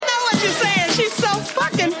you saying she's so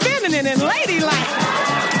fucking feminine and ladylike.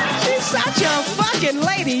 She's such a fucking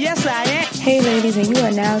lady. Yes, I am. Hey, ladies, and you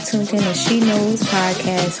are now tuned in to She Knows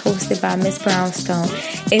podcast hosted by Miss Brownstone.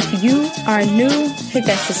 If you are new, hit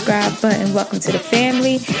that subscribe button. Welcome to the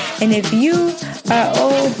family. And if you are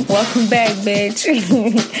old, welcome back, bitch.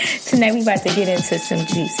 Tonight, we about to get into some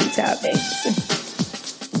juicy topics.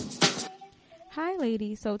 Hi,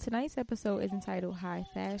 ladies. So tonight's episode is entitled High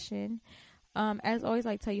Fashion. As always, I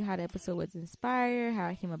like to tell you how the episode was inspired, how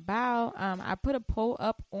it came about. I put a poll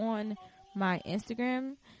up on my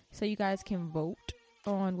Instagram so you guys can vote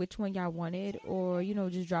on which one y'all wanted, or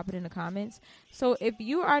just drop it in the comments. So if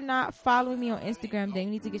you are not following me on Instagram, then you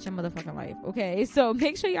need to get your motherfucking life. Okay, so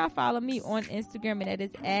make sure y'all follow me on Instagram, and that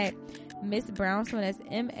is at Miss Brownstone. That's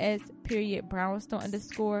MS.Brownstone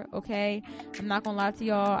 _. Okay, I'm not gonna lie to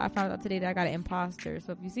y'all, I found out today that I got an imposter.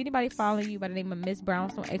 So if you see anybody following you by the name of Miss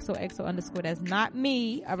Brownstone XOXO_, that's not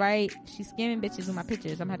me. All right, she's scamming bitches with my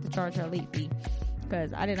pictures. I'm gonna have to charge her a late fee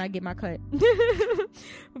because I did not get my cut.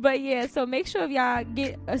 But yeah, so make sure if y'all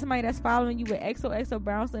get somebody that's following you with XOXO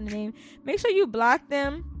Brownstone in the name, make sure you block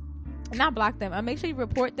them. Not block them. Make sure you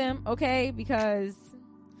report them, okay? Because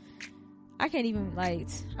I can't even, I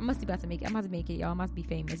must be about to make it. I'm about to make it, y'all. I must be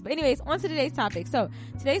famous. But anyways, on to today's topic. So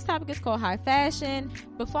today's topic is called high fashion.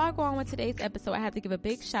 Before I go on with today's episode, I have to give a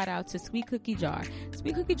big shout out to Sweet Cookie Jar.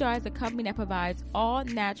 Sweet Cookie Jar is a company that provides all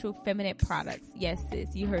natural feminine products. Yes,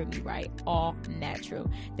 sis, you heard me right. All natural.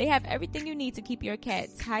 They have everything you need to keep your cat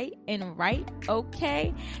tight and right,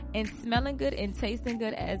 okay? And smelling good and tasting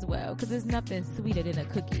good as well. Because there's nothing sweeter than a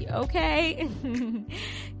cookie, okay?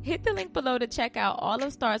 Hit the link below to check out all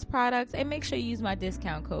of Star's products and make sure you use my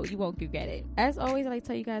discount code. You won't regret it. As always, I like to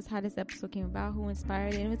tell you guys how this episode came about, who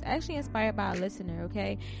inspired it. And it was actually inspired by a listener,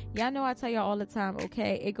 okay? Y'all know I tell y'all all the time,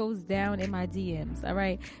 okay? It goes down in my DMs, all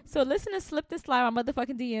right? So listener slipped and slide my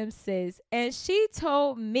motherfucking DMs, sis. And she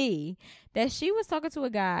told me that she was talking to a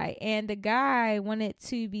guy, and the guy wanted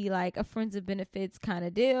to be like a friends of benefits kind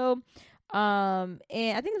of deal. And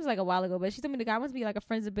I think it was like a while ago, but she told me the guy wants to be like a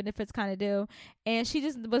friends of benefits kind of deal, and she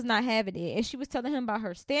just was not having it. And she was telling him about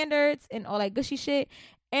her standards and all that gushy shit,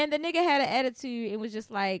 and the nigga had an attitude and was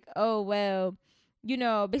just like, oh well,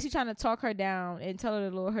 basically trying to talk her down and tell her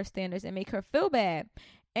to lower her standards and make her feel bad.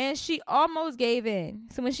 And she almost gave in.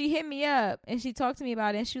 So when she hit me up and she talked to me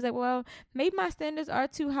about it, and she was like, well, maybe my standards are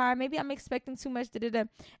too high. Maybe I'm expecting too much. And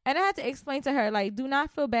I had to explain to her, do not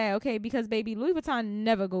feel bad, okay? Because, baby, Louis Vuitton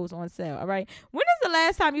never goes on sale, all right? When is the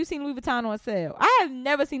last time you seen Louis Vuitton on sale? I have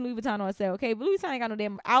never seen Louis Vuitton on sale, okay? But Louis Vuitton ain't got no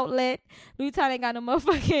damn outlet. Louis Vuitton ain't got no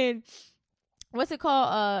motherfucking, what's it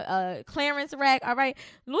called? Clearance rack, all right?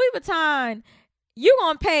 Louis Vuitton, you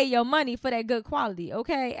gonna pay your money for that good quality,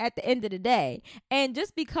 okay, at the end of the day. And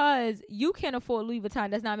just because you can't afford Louis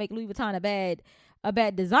Vuitton does not make Louis Vuitton a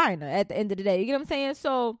bad designer at the end of the day. You get what I'm saying?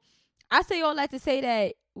 So I say all that to say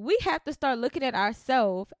that we have to start looking at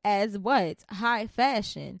ourselves as what? High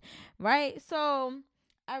fashion, right? So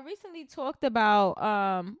I recently talked about,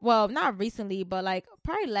 well, not recently, but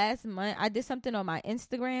probably last month, I did something on my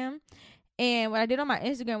Instagram. And what I did on my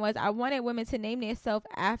Instagram was I wanted women to name themselves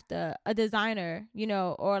after a designer,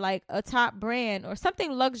 or a top brand or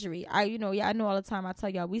something luxury. I know all the time I tell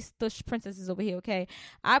y'all, we stush princesses over here, okay?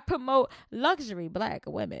 I promote luxury black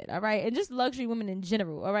women, all right? And just luxury women in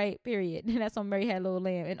general, all right? Period. And that's on Mary Had Little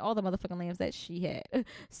Lamb and all the motherfucking lambs that she had.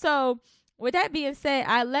 So with that being said,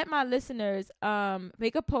 I let my listeners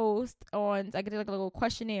make a post on, I did a little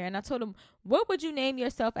questionnaire, and I told them, what would you name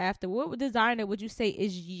yourself after? What designer would you say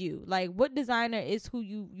is you? What designer is who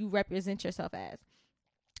you represent yourself as?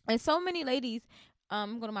 And so many ladies,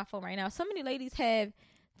 I'm going to my phone right now, so many ladies have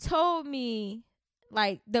told me,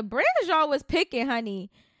 the brands y'all was picking, honey,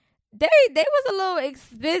 they was a little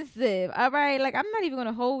expensive, all right? I'm not even going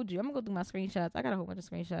to hold you. I'm going to go through my screenshots. I got a whole bunch of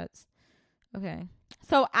screenshots. Okay.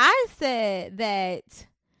 So I said that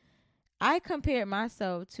I compared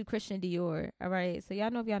myself to Christian Dior. All right. So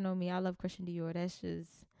y'all know, if y'all know me, I love Christian Dior. That's just,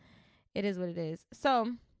 it is what it is.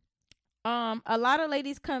 So, a lot of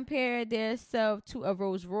ladies compare themselves to a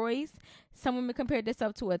Rolls Royce. Some women compare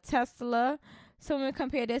themselves to a Tesla. Some women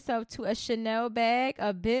compare themselves to a Chanel bag,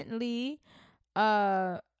 a Bentley,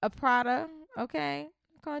 a Prada. Okay.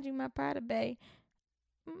 I called you my Prada bae.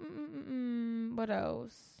 What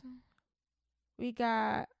else? We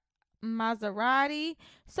got Maserati.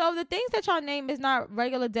 So the things that y'all name is not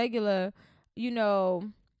regular,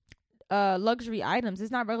 luxury items.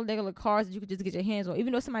 It's not regular cars that you could just get your hands on,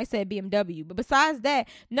 even though somebody said BMW. But besides that,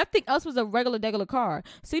 nothing else was a regular car.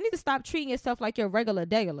 So you need to stop treating yourself like you're regular,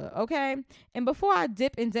 okay? And before I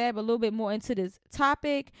dip and dab a little bit more into this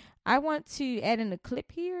topic, I want to add in a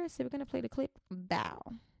clip here. So we're going to play the clip. Bow.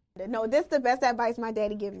 No, this is the best advice my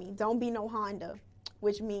daddy give me. Don't be no Honda,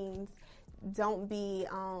 which means don't be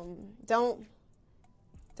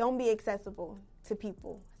accessible to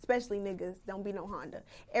people, especially niggas. Don't be no Honda.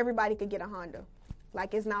 Everybody could get a Honda.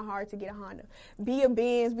 Like, it's not hard to get a Honda. Be a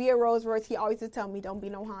Benz, be a Rolls Royce. He always just tell me, don't be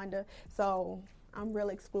no Honda. So I'm real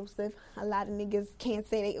exclusive. A lot of niggas can't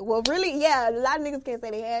say a lot of niggas can't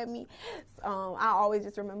say they had me. I always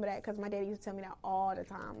just remember that because my daddy used to tell me that all the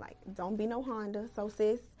time. Like, don't be no Honda. So,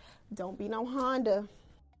 sis, don't be no Honda.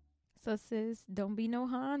 So, sis, don't be no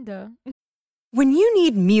Honda. When you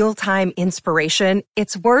need mealtime inspiration,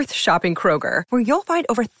 it's worth shopping Kroger, where you'll find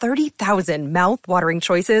over 30,000 mouth-watering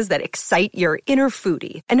choices that excite your inner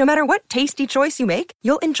foodie. And no matter what tasty choice you make,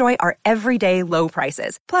 you'll enjoy our everyday low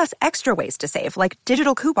prices, plus extra ways to save, like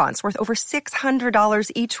digital coupons worth over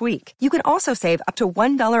 $600 each week. You can also save up to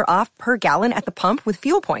 $1 off per gallon at the pump with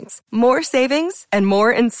fuel points. More savings and more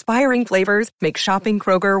inspiring flavors make shopping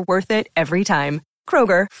Kroger worth it every time.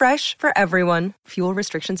 Kroger, fresh for everyone. Fuel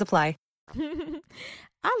restrictions apply.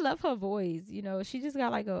 I love her voice. You know, she just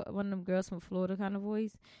got like one of them girls from Florida kind of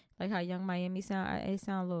voice, like how Young Miami sound. It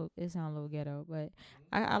sound a little ghetto, but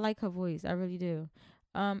I like her voice. I really do.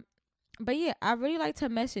 But yeah, I really liked her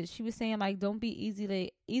message. She was saying like, don't be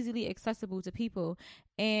easily accessible to people,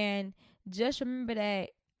 and just remember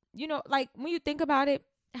that, you know, like when you think about it,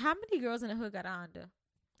 how many girls in the hood got a Honda?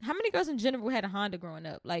 How many girls in general had a Honda growing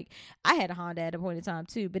up? Like, I had a Honda at a point in time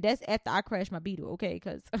too, but that's after I crashed my Beetle, okay?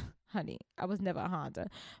 Because, honey, I was never a Honda.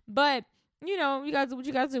 But, you know, you guys do what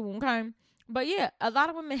you guys do, okay? But yeah, a lot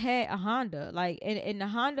of women had a Honda, like, and the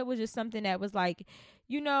Honda was just something that was like,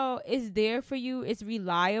 you know, it's there for you, it's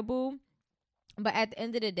reliable. But at the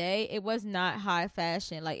end of the day, it was not high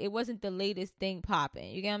fashion. Like, it wasn't the latest thing popping.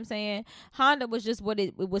 You get what I'm saying? Honda was just what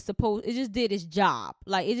it was supposed. It just did its job.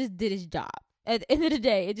 Like, it just did its job. At the end of the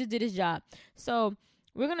day, it just did its job. So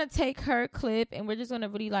we're going to take her clip and we're just going to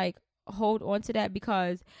really like hold on to that,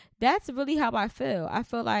 because that's really how I feel. I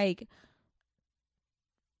feel like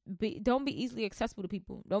don't be easily accessible to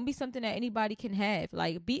people. Don't be something that anybody can have.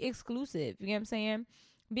 Like, be exclusive. You get what I'm saying?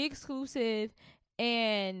 Be exclusive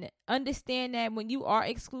and understand that when you are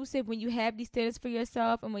exclusive, when you have these standards for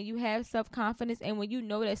yourself and when you have self-confidence and when you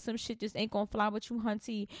know that some shit just ain't going to fly with you,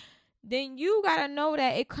 hunty, then you gotta know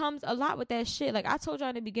that it comes a lot with that shit. Like I told y'all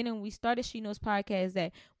in the beginning when we started She Knows podcast,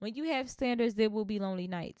 that when you have standards, there will be lonely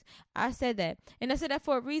nights. I said that. And I said that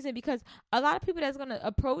for a reason, because a lot of people that's gonna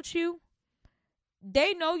approach you,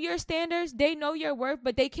 they know your standards, they know your worth,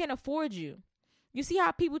 but they can't afford you. You see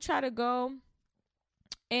how people try to go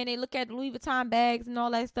and they look at Louis Vuitton bags and all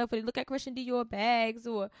that stuff, or they look at Christian Dior bags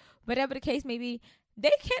or whatever the case may be.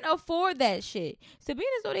 They can't afford that shit. So being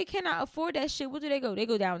as though they cannot afford that shit, what do? They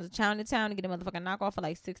go down to Chinatown and get a motherfucking knockoff for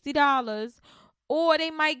like $60. Or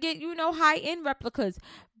they might get, you know, high-end replicas.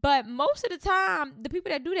 But most of the time, the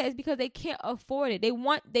people that do that is because they can't afford it. They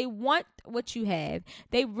want what you have.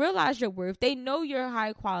 They realize your worth. They know you're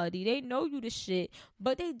high quality. They know you the shit.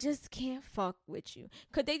 But they just can't fuck with you,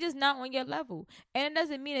 because they just not on your level. And it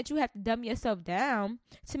doesn't mean that you have to dumb yourself down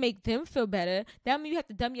to make them feel better. That means you have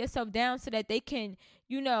to dumb yourself down so that they can,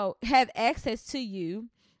 you know, have access to you,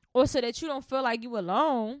 or so that you don't feel like you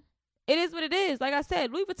alone. It is what it is. Like I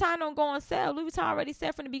said, Louis Vuitton don't go on sale. Louis Vuitton already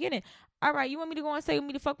said from the beginning, all right, you want me to go on sale with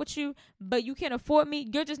me to fuck with you, but you can't afford me?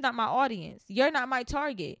 You're just not my audience. You're not my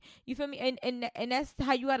target. You feel me? And that's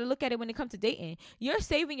how you got to look at it when it comes to dating. You're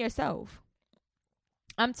saving yourself.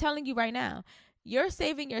 I'm telling you right now, you're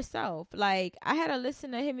saving yourself. Like, I had a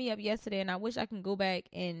listener hit me up yesterday, and I wish I can go back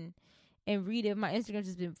and read it. My Instagram's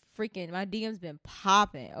just been freaking, my DM's been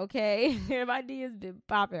popping, okay? My DM's been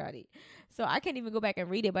popping already. So I can't even go back and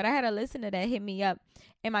read it. But I had a listener that hit me up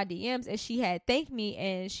in my DMs, and she had thanked me,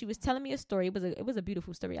 and she was telling me a story. It was a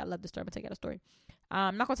beautiful story. I love the story. I'm going to tell you the story.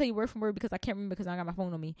 I'm not going to tell you word for word because I can't remember, because I got my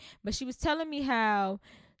phone on me. But she was telling me how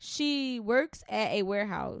she works at a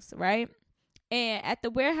warehouse, right? And at the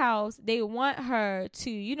warehouse, they want her to,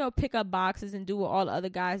 you know, pick up boxes and do what all the other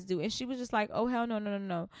guys do. And she was just like, oh, hell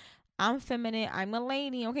no. I'm feminine. I'm a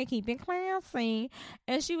lady. Okay, keep it classy.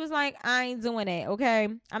 And she was like, I ain't doing that. Okay,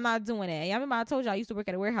 I'm not doing that. I remember I told you I used to work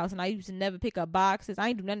at a warehouse and I used to never pick up boxes. I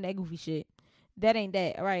ain't do none of that goofy shit. That ain't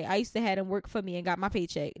that. All right. I used to have them work for me and got my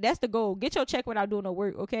paycheck. That's the goal. Get your check without doing no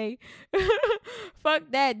work. Okay. Fuck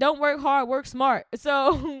that. Don't work hard. Work smart.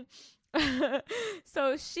 So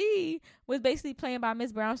she was basically playing by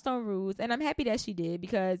Miss Brownstone rules, and I'm happy that she did,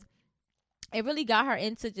 because it really got her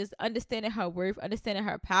into just understanding her worth, understanding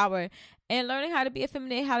her power, and learning how to be a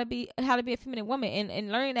feminine, how to be a feminine woman,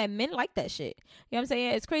 and learning that men like that shit. You know what I'm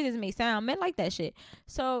saying? It's crazy as it may sound, men like that shit.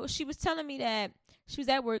 So she was telling me that She was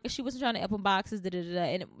at work and she wasn't trying to open boxes,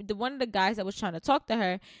 and one of the guys that was trying to talk to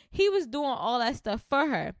her, he was doing all that stuff for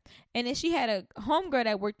her. And then she had a homegirl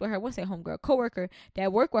that worked with her. I won't say homegirl, coworker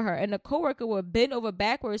that worked with her, and the coworker would bend over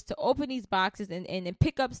backwards to open these boxes and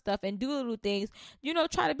pick up stuff and do little things, you know,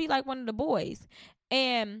 try to be like one of the boys.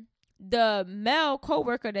 And the male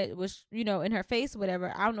coworker that was, you know, in her face or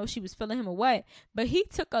whatever, I don't know if she was feeling him or what, but he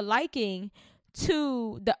took a liking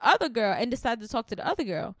to the other girl and decided to talk to the other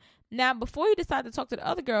girl. Now, before he decided to talk to the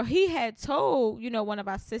other girl, he had told, you know, one of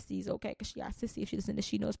our sissies, okay, because she got sissy if she listens to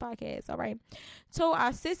She Knows podcast, all right, told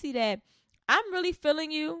our sissy that I'm really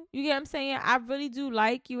feeling you. You get what I'm saying? I really do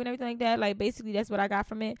like you and everything like that. Like, basically, that's what I got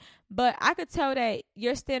from it. But I could tell that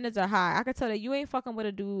your standards are high. I could tell that you ain't fucking with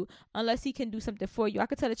a dude unless he can do something for you. I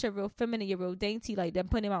could tell that you're real feminine, you're real dainty. Like, I'm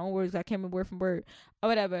putting in my own words. I can't remember word from word or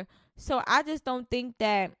whatever. So I just don't think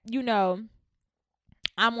that, you know,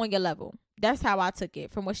 I'm on your level. That's how I took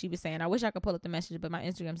it from what she was saying. I wish I could pull up the message, but my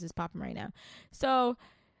Instagram's just popping right now. So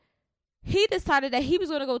he decided that he was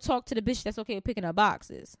going to go talk to the bitch that's okay with picking up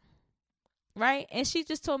boxes. Right? And she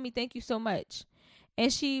just told me, thank you so much.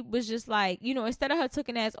 And she was just like, you know, instead of her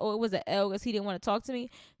taking it as, oh, it was an L because he didn't want to talk to me,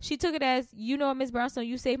 she took it as, you know, Miss Brownstone,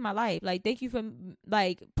 you saved my life. Like, thank you for,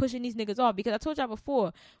 like, pushing these niggas off. Because I told y'all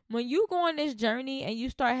before, when you go on this journey and you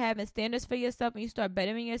start having standards for yourself and you start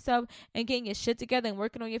bettering yourself and getting your shit together and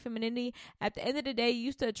working on your femininity, at the end of the day, you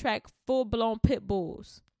used to attract full-blown pit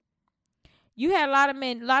bulls. You had a lot of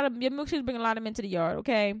men, your milkshakes bring a lot of men to the yard,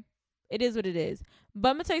 okay? It is what it is. But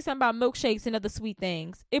I'm going to tell you something about milkshakes and other sweet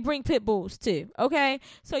things. It bring pit bulls too, okay?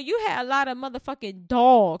 So you had a lot of motherfucking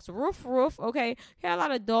dogs. Roof, okay? You had a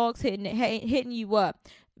lot of dogs hitting you up.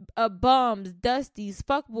 Bums, dusties,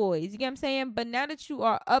 fuckboys. You get what I'm saying? But now that you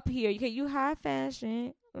are up here, you high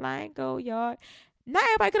fashion, line go yard. Not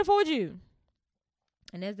everybody can afford you.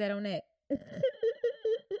 And that's that on that.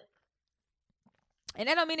 And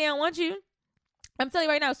that don't mean they don't want you. I'm telling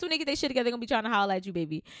you right now, as soon as they get their shit together, they're going to be trying to holler at you,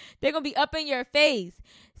 baby. They're going to be up in your face.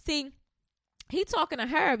 See, he talking to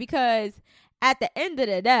her because at the end of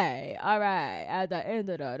the day, all right, at the end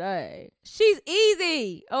of the day, she's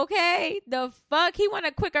easy, okay? The fuck? He want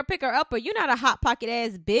to quicker pick her up, but you're not a hot pocket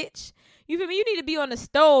ass bitch. You feel me? You need to be on the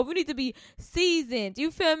stove. You need to be seasoned.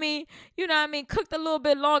 You feel me? You know what I mean? Cooked a little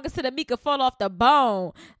bit longer so the meat could fall off the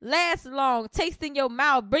bone. Last long. Taste in your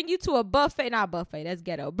mouth. Bring you to a buffet. Not buffet. That's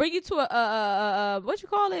ghetto. Bring you to a what you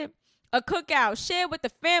call it? A cookout. Share with the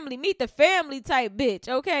family. Meet the family type bitch.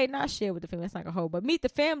 Okay? Not share with the family. That's like a hoe. But meet the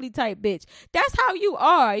family type bitch. That's how you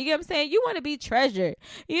are. You get what I'm saying? You want to be treasured.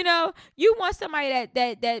 You know? You want somebody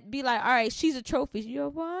that be like, all right, she's a trophy. You're a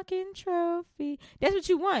walking trophy. That's what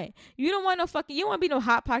you want. You don't want no fucking, you don't want to be no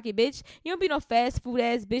hot pocket bitch. You don't be no fast food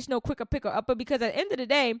ass bitch. No quicker picker upper. Because at the end of the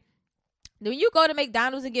day, when you go to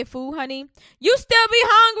McDonald's and get food, honey, you still be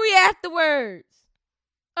hungry afterwards.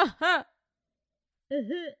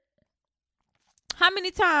 How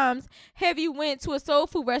many times have you went to a soul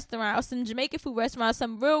food restaurant or some Jamaican food restaurant,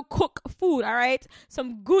 some real cook food, all right?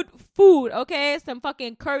 Some good food, okay? Some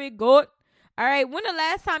fucking curry goat, all right? When the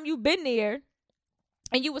last time you been there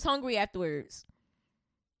and you was hungry afterwards?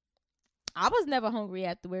 I was never hungry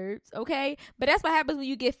afterwards, okay? But that's what happens when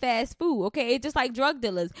you get fast food, okay? It's just like drug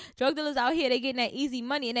dealers. Drug dealers out here, they getting that easy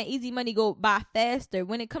money, and that easy money go by faster.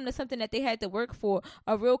 When it comes to something that they had to work for,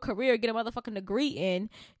 a real career, get a motherfucking degree in,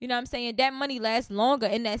 you know what I'm saying? That money lasts longer,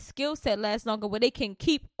 and that skill set lasts longer where they can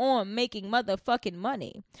keep on making motherfucking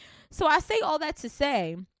money. So I say all that to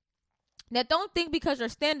say, now, don't think because your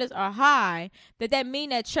standards are high that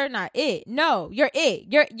mean that you're not it. No, you're it.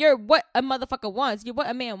 You're what a motherfucker wants. You're what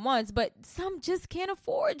a man wants. But some just can't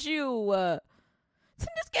afford you. Some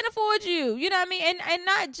just can't afford you. You know what I mean? And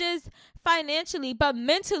not just financially, but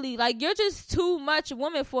mentally. Like, you're just too much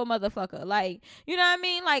woman for a motherfucker. Like, you know what I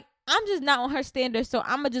mean? Like, I'm just not on her standards, so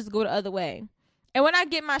I'm going to just go the other way. And when I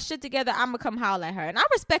get my shit together, I'm going to come holler at her. And I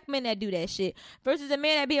respect men that do that shit. Versus a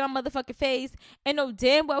man that be in my motherfucking face and know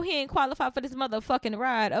damn well he ain't qualified for this motherfucking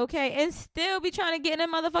ride, okay? And still be trying to get in that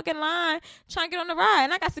motherfucking line, trying to get on the ride.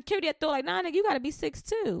 And I got security at the door like, nah, nigga, you got to be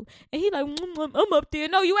 6'2". And he like, I'm up there.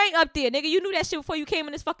 No, you ain't up there, nigga. You knew that shit before you came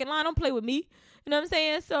in this fucking line. Don't play with me. You know what I'm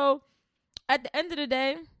saying? So at the end of the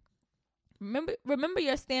day, remember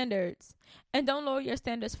your standards. And don't lower your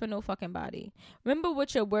standards for no fucking body. Remember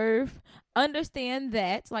what you're worth. Understand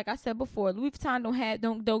that, like I said before, Louis Vuitton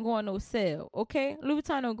don't go on no sale, okay? Louis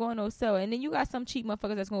Vuitton don't go on no sale. And then you got some cheap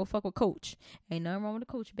motherfuckers that's gonna fuck with Coach. Ain't nothing wrong with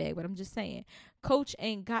the Coach bag, but I'm just saying, Coach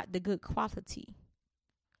ain't got the good quality.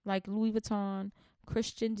 Like Louis Vuitton,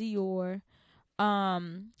 Christian Dior,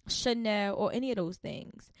 Chanel, or any of those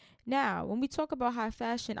things. Now, when we talk about high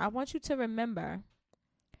fashion, I want you to remember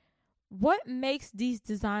what makes these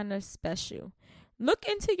designers special. Look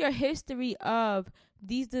into your history of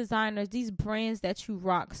these designers, these brands that you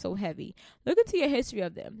rock so heavy. Look into your history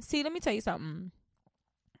of them. See, let me tell you something.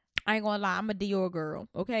 I ain't gonna lie, I'm a Dior girl,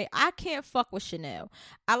 okay? I can't fuck with Chanel.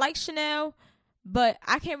 I like Chanel, but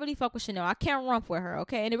I can't really fuck with Chanel. I can't rump with her,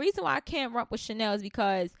 okay? And the reason why I can't rump with Chanel is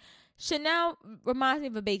because Chanel reminds me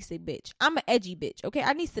of a basic bitch. I'm an edgy bitch, okay?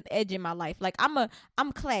 I need some edge in my life. Like,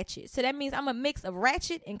 I'm clatchet. So that means I'm a mix of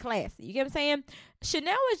ratchet and classy. You get what I'm saying?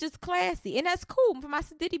 Chanel is just classy, and that's cool. For my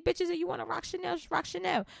sedity bitches that you want to rock Chanel, just rock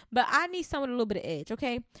Chanel. But I need some with a little bit of edge,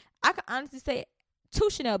 okay? I can honestly say 2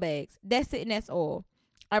 Chanel bags. That's it, and that's all.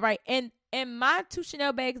 All right, and my 2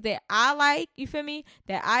 Chanel bags that I like, you feel me,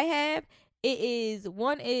 that I have,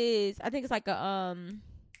 one is, I think it's like a,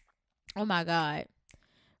 oh my God.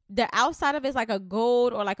 The outside of it is like a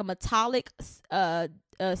gold or like a metallic,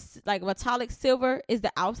 like metallic silver is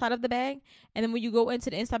the outside of the bag. And then when you go into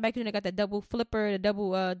the inside bag, you know, got the double flipper, the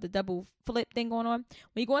double flip thing going on.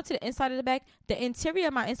 When you go into the inside of the bag, the interior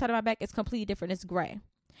of my inside of my bag is completely different. It's gray.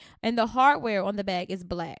 And the hardware on the bag is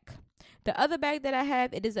black. The other bag that I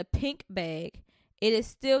have, it is a pink bag. It is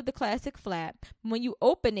still the classic flap. When you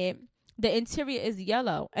open it, the interior is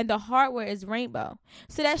yellow and the hardware is rainbow.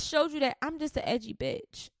 So that shows you that I'm just an edgy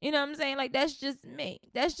bitch. You know what I'm saying? Like, that's just me.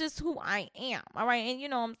 That's just who I am. All right. And you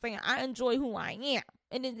know what I'm saying? I enjoy who I am.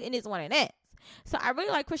 And it's one of that. So I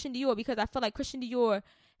really like Christian Dior because I feel like Christian Dior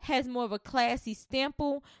has more of a classy stamp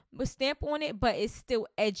on it, but it's still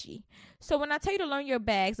edgy. So when I tell you to learn your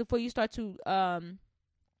bags before you start to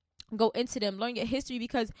go into them, learn your history,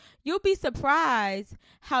 because you'll be surprised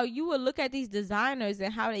how you will look at these designers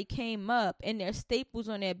and how they came up and their staples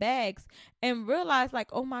on their bags and realize, like,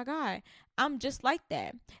 oh my God, I'm just like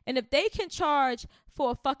that. And if they can charge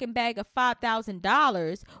for a fucking bag of $5,000,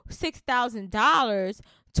 $6,000,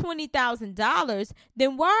 $20,000,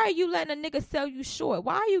 then why are you letting a nigga sell you short?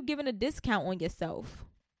 Why are you giving a discount on yourself?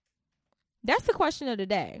 That's the question of the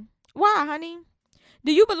day. Why, honey?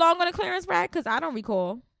 Do you belong on a clearance rack? Because I don't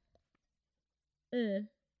recall. I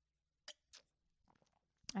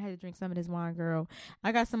had to drink some of this wine, girl.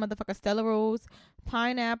 I got some motherfucker Stella Rose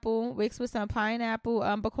pineapple mixed with some pineapple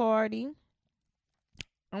Bacardi.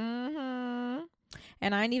 And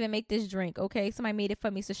I didn't even make this drink, okay? Somebody made it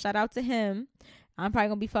for me, so shout out to him. I'm probably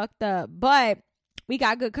gonna be fucked up, but we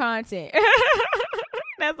got good content.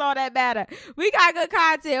 That's all that matter. We got good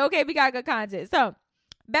content, okay? We got good content. So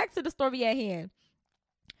back to the story at hand.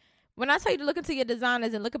 When I tell you to look into your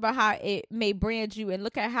designers and look about how it may brand you and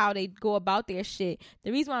look at how they go about their shit,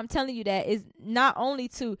 the reason why I'm telling you that is not only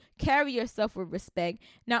to carry yourself with respect,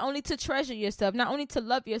 not only to treasure yourself, not only to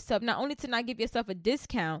love yourself, not only to not give yourself a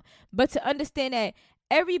discount, but to understand that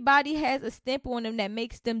everybody has a stamp on them that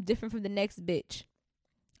makes them different from the next bitch.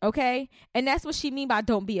 Okay? And that's what she mean by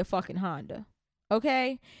don't be a fucking Honda.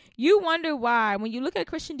 Okay? You wonder why when you look at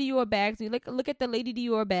Christian Dior bags, when you look at the Lady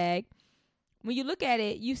Dior bag, when you look at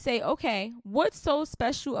it, you say, okay, what's so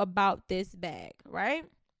special about this bag, right?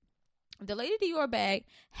 The Lady Dior bag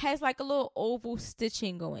has like a little oval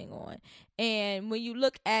stitching going on. And when you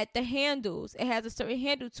look at the handles, it has a certain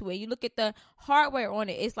handle to it. You look at the hardware on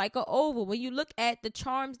it, it's like an oval. When you look at the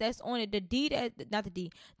charms that's on it,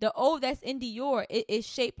 the O that's in Dior, it is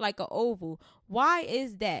shaped like an oval. Why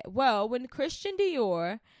is that? Well, when Christian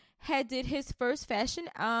Dior did his first fashion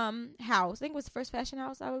house, I think it was first fashion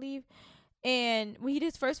house, I believe. And when he did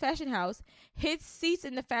his first fashion house, his seats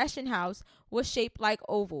in the fashion house was shaped like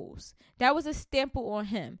ovals. That was a stample on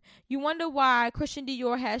him. You wonder why Christian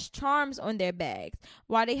Dior has charms on their bags,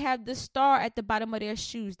 why they have the star at the bottom of their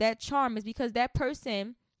shoes. That charm is because that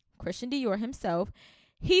person, Christian Dior himself,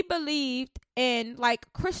 he believed in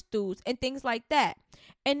like crystals and things like that.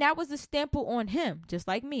 And that was a stample on him, just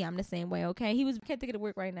like me. I'm the same way, okay? He was, I can't think of the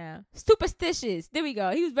word right now. Superstitious. There we go.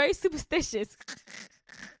 He was very superstitious.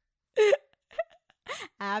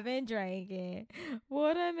 I've been drinking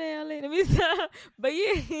watermelon. Let me stop. But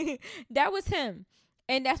yeah, that was him.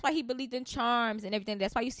 And that's why he believed in charms and everything.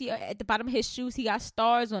 That's why you see at the bottom of his shoes, he got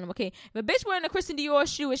stars on them. Okay. If a bitch wearing a Christian Dior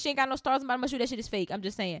shoe and she ain't got no stars on the bottom of her shoe, that shit is fake. I'm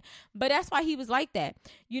just saying. But that's why he was like that.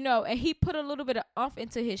 You know, and he put a little bit of oomph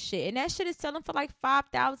into his shit. And that shit is selling for like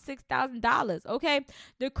 $5,000, $6,000. Okay.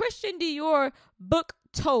 The Christian Dior book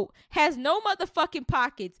tote has no motherfucking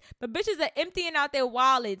pockets, but bitches are emptying out their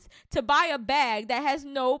wallets to buy a bag that has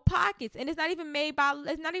no pockets. And it's not even made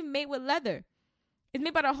with leather. It's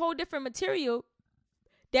made by a whole different material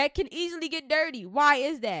that can easily get dirty. Why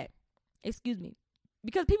is that? Excuse me.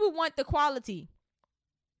 Because people want the quality.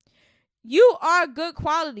 You are good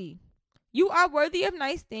quality. You are worthy of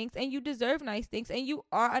nice things and you deserve nice things and you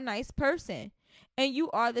are a nice person and you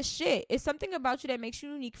are the shit. It's something about you that makes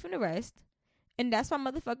you unique from the rest. And that's why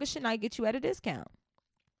motherfuckers should not get you at a discount.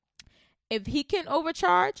 If he can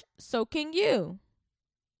overcharge, so can you.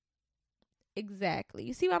 Exactly.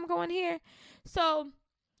 You see where I'm going here? So,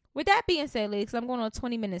 with that being said, ladies, I'm going on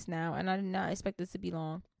 20 minutes now, and I did not expect this to be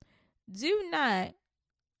long. Do not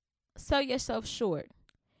sell yourself short.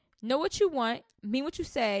 Know what you want, mean what you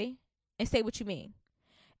say, and say what you mean.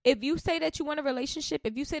 If you say that you want a relationship,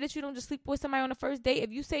 if you say that you don't just sleep with somebody on the first date,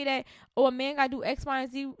 if you say that, oh, a man got to do X, Y,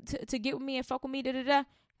 and Z to get with me and fuck with me,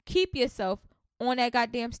 keep yourself on that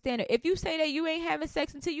goddamn standard. If you say that you ain't having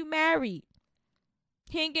sex until you married,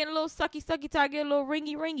 he ain't getting a little sucky till I get a little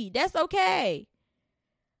ringy, that's okay.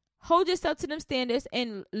 Hold yourself to them standards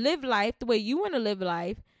and live life the way you want to live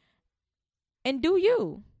life and do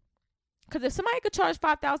you. Because if somebody could charge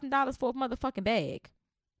 $5,000 for a motherfucking bag,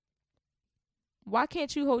 why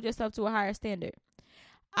can't you hold yourself to a higher standard?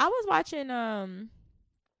 I was watching,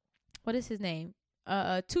 what is his name? 2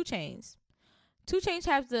 Chainz. 2 Chainz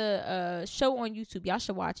has a show on YouTube. Y'all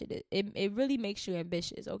should watch it. It really makes you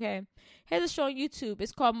ambitious, okay? He has a show on YouTube.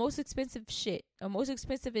 It's called Most Expensive Shit, or Most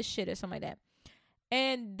Expensivest Shit, or something like that.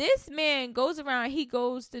 And this man goes around, he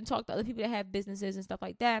goes and talk to other people that have businesses and stuff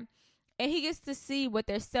like that. And he gets to see what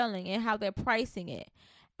they're selling and how they're pricing it.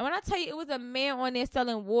 And when I tell you, it was a man on there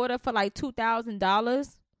selling water for like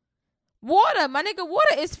 $2,000. Water, my nigga,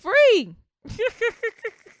 water is free. He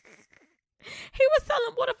was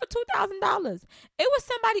selling water for $2,000. It was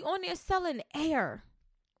somebody on there selling air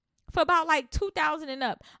for about like $2,000 and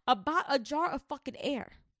up. About a jar of fucking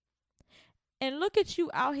air. And look at you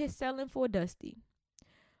out here selling for Dusty.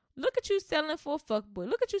 Look at you selling for a fuckboy.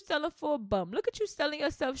 Look at you selling for a bum. Look at you selling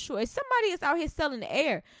yourself short. If somebody is out here selling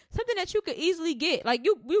air, something that you could easily get. Like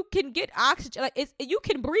you can get oxygen. Like you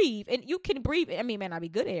can breathe, and you can breathe. I mean, it may not be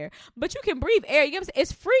good air, but you can breathe air. You know what I'm saying?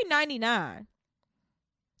 It's free 99.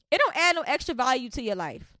 It don't add no extra value to your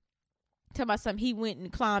life. Tell about something. He went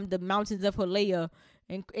and climbed the mountains of Himalaya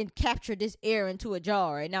and captured this air into a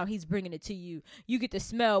jar, and now he's bringing it to you. You get to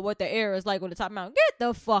smell what the air is like on the top mountain. Get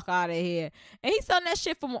the fuck out of here. And he's selling that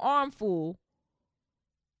shit from an armful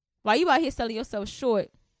while you out here selling yourself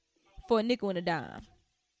short for a nickel and a dime.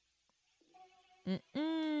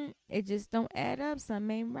 It just don't add up.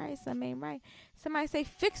 Something ain't right. Somebody say,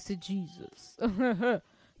 fix it, Jesus.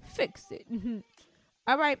 Fix it.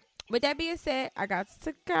 All right. With that being said, I got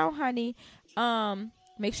to go, honey.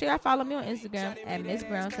 Make sure y'all follow me on Instagram at Miss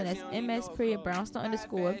Brownstone. That's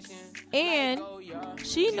MS.Brownstone_. And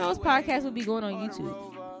She Knows podcast will be going on YouTube.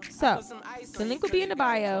 So the link will be in the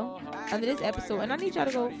bio under this episode. And I need y'all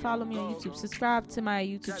to go follow me on YouTube. Subscribe to my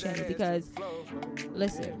YouTube channel because,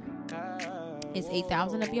 listen, it's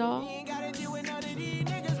 8,000 of y'all.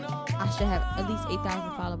 I should have at least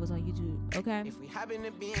 8,000 followers on YouTube, okay?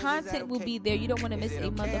 Content will be there. You don't want to miss a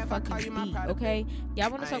motherfucking beat, okay? Y'all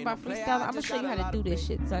want to talk about freestyle? I'm going to show you how to do this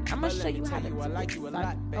shit, son. I'm going to show you how to do it,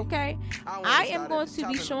 son, okay? I am going to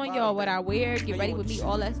be showing y'all what I wear, get ready with me,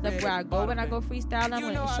 all that stuff, where I go when I go freestyling. I'm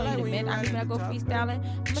going to show you the men I meet when I go freestyling.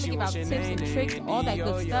 I'm going to give out tips and tricks, all that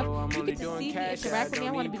good stuff. You get to see me, interact with me.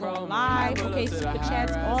 I want to be going live, okay? Super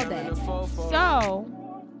chats, all that. So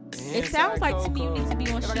it sounds like to me you need to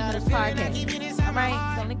be on She Knows podcast.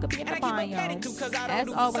 Alright, the link will be in the bio. As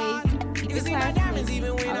always, keep it classy. I look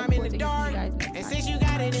forward to hearing you guys next time. And since you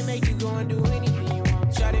got it, it make you go and do anything you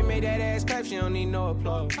want. Shawty made that ass clap, she don't need no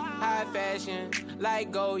applause. High fashion,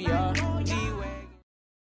 like Goya, G-Wag.